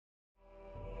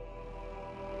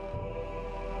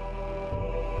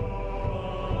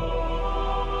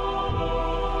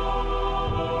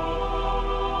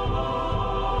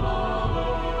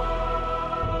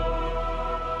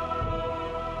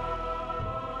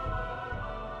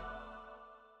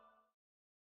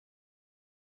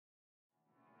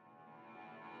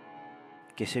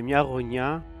Και σε μια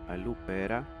γωνιά αλλού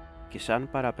πέρα και σαν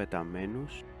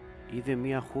παραπεταμένους είδε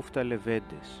μια χούφτα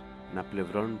λεβέντες να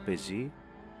πλευρώνουν πεζί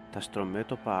τα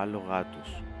στρωμέτωπα άλογά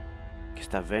τους και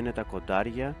στα βένετα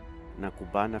κοντάρια να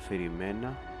κουμπάνε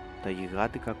αφηρημένα τα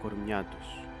γιγάντικα κορμιά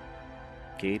τους.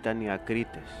 Και ήταν οι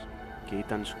Ακρίτες και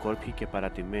ήταν σκόρπιοι και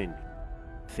παρατημένοι,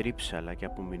 θρύψαλα και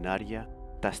απουμινάρια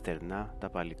τα στερνά τα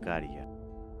παλικάρια.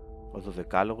 Ο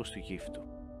δωδεκάλογος του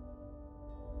γύφτου.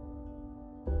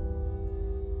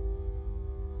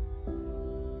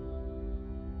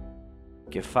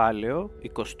 Κεφάλαιο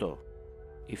 20.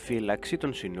 Η φύλαξη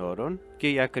των Συνόρων και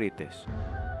οι Ακρίτες.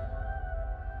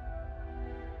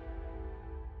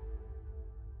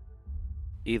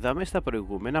 Είδαμε στα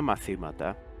προηγούμενα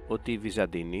μαθήματα ότι οι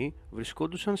Βυζαντινοί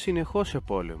βρισκόντουσαν συνεχώς σε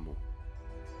πόλεμο.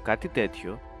 Κάτι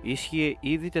τέτοιο ίσχυε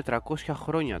ήδη 400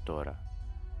 χρόνια τώρα.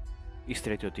 Η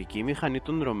στρατιωτική μηχανή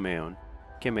των Ρωμαίων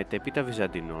και μετέπειτα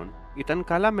Βυζαντινών ήταν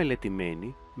καλά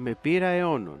μελετημένη με πείρα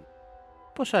αιώνων.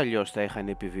 Πώς αλλιώς θα είχαν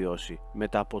επιβιώσει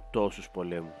μετά από τόσους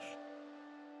πολέμους?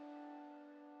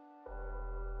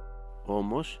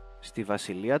 Όμως, στη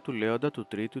βασιλεία του Λέοντα του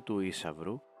Τρίτου του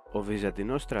Ίσαυρου, ο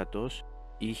Βυζαντινός στρατός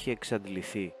είχε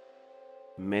εξαντληθεί.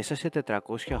 Μέσα σε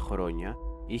 400 χρόνια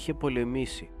είχε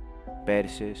πολεμήσει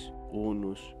Πέρσες,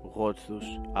 Ούνους,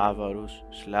 Γότθους, Άβαρους,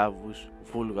 Σλάβους,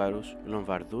 Βούλγαρους,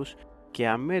 Λομβαρδούς και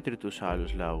αμέτρητους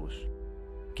άλλους λαούς.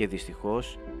 Και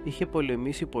δυστυχώς είχε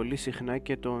πολεμήσει πολύ συχνά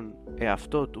και τον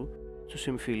εαυτό του στους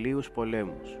εμφυλίους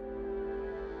πολέμους.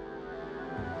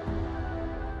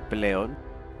 Πλέον,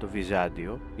 το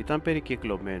Βυζάντιο ήταν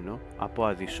περικυκλωμένο από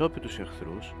αδυσόπιτους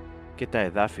εχθρούς και τα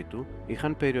εδάφη του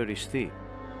είχαν περιοριστεί.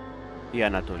 Η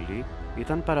Ανατολή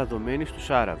ήταν παραδομένη στους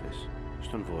Άραβες.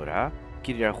 Στον βορρά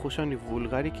κυριαρχούσαν οι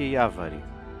Βούλγαροι και οι Άβαροι.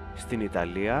 Στην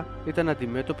Ιταλία ήταν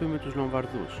αντιμέτωποι με τους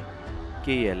Λομβαρδούς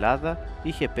και η Ελλάδα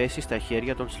είχε πέσει στα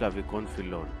χέρια των σλαβικών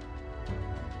φυλών.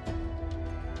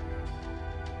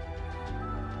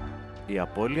 Η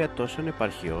απώλεια τόσων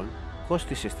επαρχιών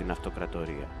κόστισε στην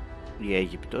Αυτοκρατορία. Η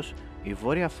Αίγυπτος, η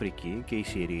Βόρεια Αφρική και η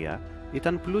Συρία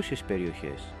ήταν πλούσιες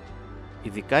περιοχές.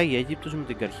 Ειδικά η Αίγυπτος με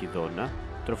την Καρχιδόνα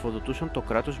τροφοδοτούσαν το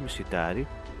κράτος Μισιτάρι,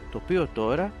 το οποίο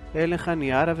τώρα έλεγχαν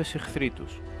οι Άραβες εχθροί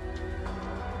τους.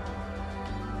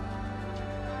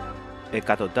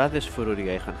 Εκατοντάδες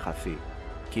φρουρία είχαν χαθεί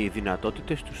και οι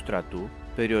δυνατότητες του στρατού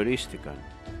περιορίστηκαν.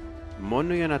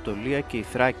 Μόνο η Ανατολία και η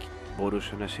Θράκη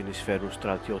μπορούσαν να συνεισφέρουν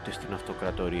στρατιώτες στην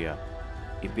Αυτοκρατορία.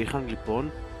 Υπήρχαν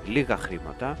λοιπόν λίγα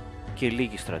χρήματα και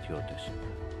λίγοι στρατιώτες.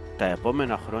 Τα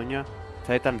επόμενα χρόνια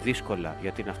θα ήταν δύσκολα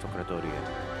για την Αυτοκρατορία.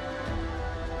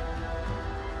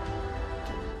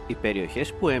 Οι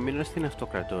περιοχές που έμειναν στην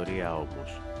Αυτοκρατορία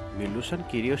όμως μιλούσαν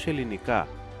κυρίως ελληνικά,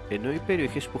 ενώ οι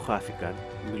περιοχές που χάθηκαν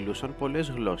μιλούσαν πολλές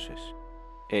γλώσσες.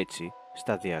 Έτσι,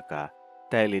 σταδιακά,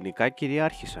 τα ελληνικά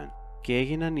κυριάρχησαν και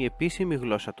έγιναν η επίσημη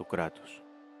γλώσσα του κράτους.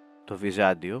 Το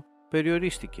Βυζάντιο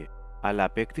περιορίστηκε, αλλά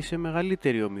απέκτησε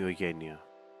μεγαλύτερη ομοιογένεια.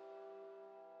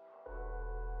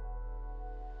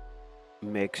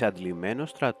 Με εξαντλημένο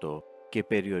στρατό και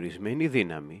περιορισμένη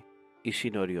δύναμη, οι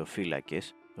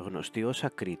συνοριοφύλακες, γνωστοί ως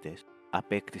Ακρίτες,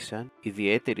 απέκτησαν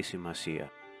ιδιαίτερη σημασία.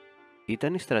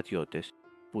 Ήταν οι στρατιώτες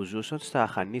που ζούσαν στα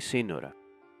αχανή σύνορα.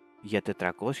 Για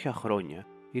 400 χρόνια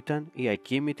ήταν η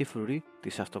ακίμητη φρουρή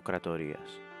της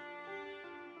Αυτοκρατορίας.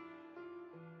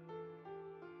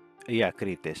 Οι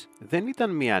Ακρίτες δεν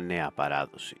ήταν μια νέα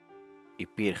παράδοση.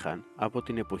 Υπήρχαν από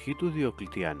την εποχή του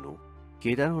Διοκλητιανού και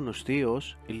ήταν γνωστοί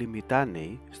ως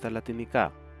Λιμιτάνεοι στα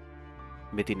λατινικά.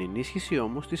 Με την ενίσχυση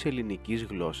όμως της ελληνικής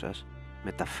γλώσσας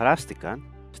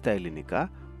μεταφράστηκαν στα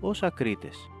ελληνικά ως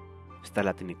Ακρίτες. Στα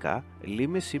λατινικά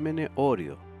λίμες σήμαινε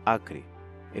όριο, άκρη,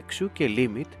 εξού και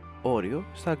limit, όριο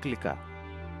στα αγγλικά.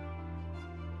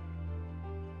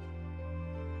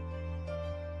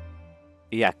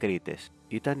 Οι Ακρίτες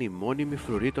ήταν η μόνιμη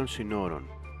φρουρή των Συνόρων.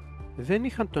 Δεν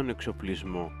είχαν τον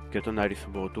εξοπλισμό και τον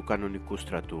αριθμό του κανονικού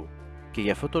στρατού και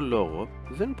γι' αυτό το λόγο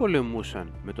δεν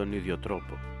πολεμούσαν με τον ίδιο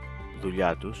τρόπο.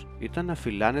 Δουλειά τους ήταν να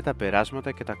φυλάνε τα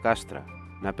περάσματα και τα κάστρα,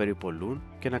 να περιπολούν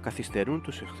και να καθυστερούν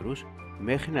τους εχθρούς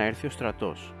μέχρι να έρθει ο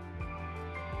στρατός.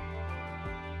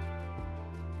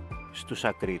 Στους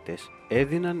Ακρίτες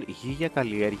έδιναν γη για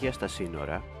καλλιέργεια στα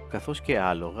σύνορα, καθώς και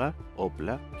άλογα,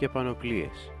 όπλα και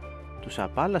πανοπλίες. Τους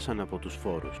απάλλασαν από τους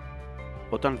φόρους.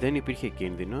 Όταν δεν υπήρχε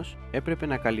κίνδυνος, έπρεπε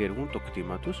να καλλιεργούν το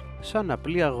κτήμα τους σαν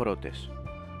απλοί αγρότες.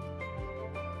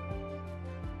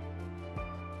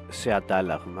 Σε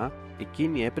αντάλλαγμα,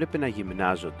 εκείνοι έπρεπε να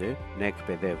γυμνάζονται, να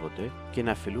εκπαιδεύονται και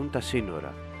να φυλούν τα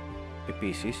σύνορα.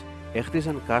 Επίσης,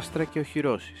 έχτιζαν κάστρα και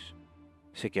οχυρώσεις.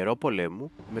 Σε καιρό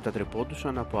πολέμου,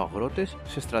 μετατρεπόντουσαν από αγρότες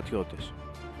σε στρατιώτες.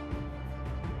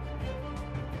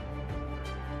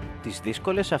 Τις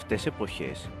δύσκολες αυτές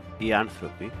εποχές, Οι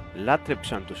άνθρωποι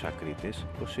λάτρεψαν τους Ακρίτες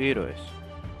ως ήρωες.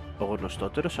 Ο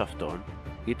γνωστότερος αυτών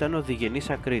ήταν ο διγενής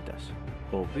Ακρίτας,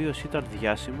 ο οποίος ήταν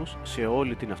διάσημος σε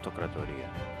όλη την Αυτοκρατορία.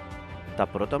 Τα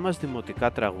πρώτα μας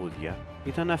δημοτικά τραγούδια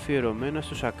ήταν αφιερωμένα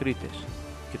στους Ακρίτες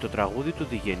και το τραγούδι του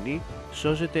διγενή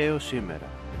σώζεται έως σήμερα.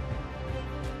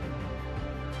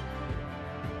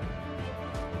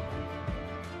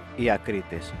 Οι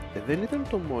Ακρίτες δεν ήταν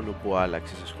το μόνο που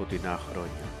άλλαξε στα σκοτεινά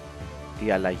χρόνια.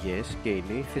 Οι αλλαγές και οι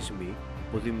νέοι θεσμοί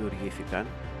που δημιουργήθηκαν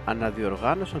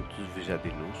αναδιοργάνωσαν τους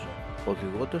Βυζαντινούς,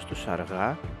 οδηγώντας τους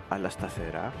αργά, αλλά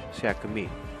σταθερά σε ακμή.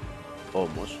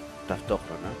 Όμως,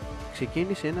 ταυτόχρονα,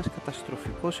 ξεκίνησε ένας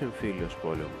καταστροφικός εμφύλιος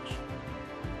πόλεμος.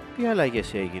 Τι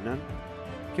αλλαγές έγιναν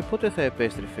και πότε θα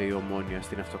επέστρεφε η ομόνοια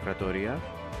στην Αυτοκρατορία?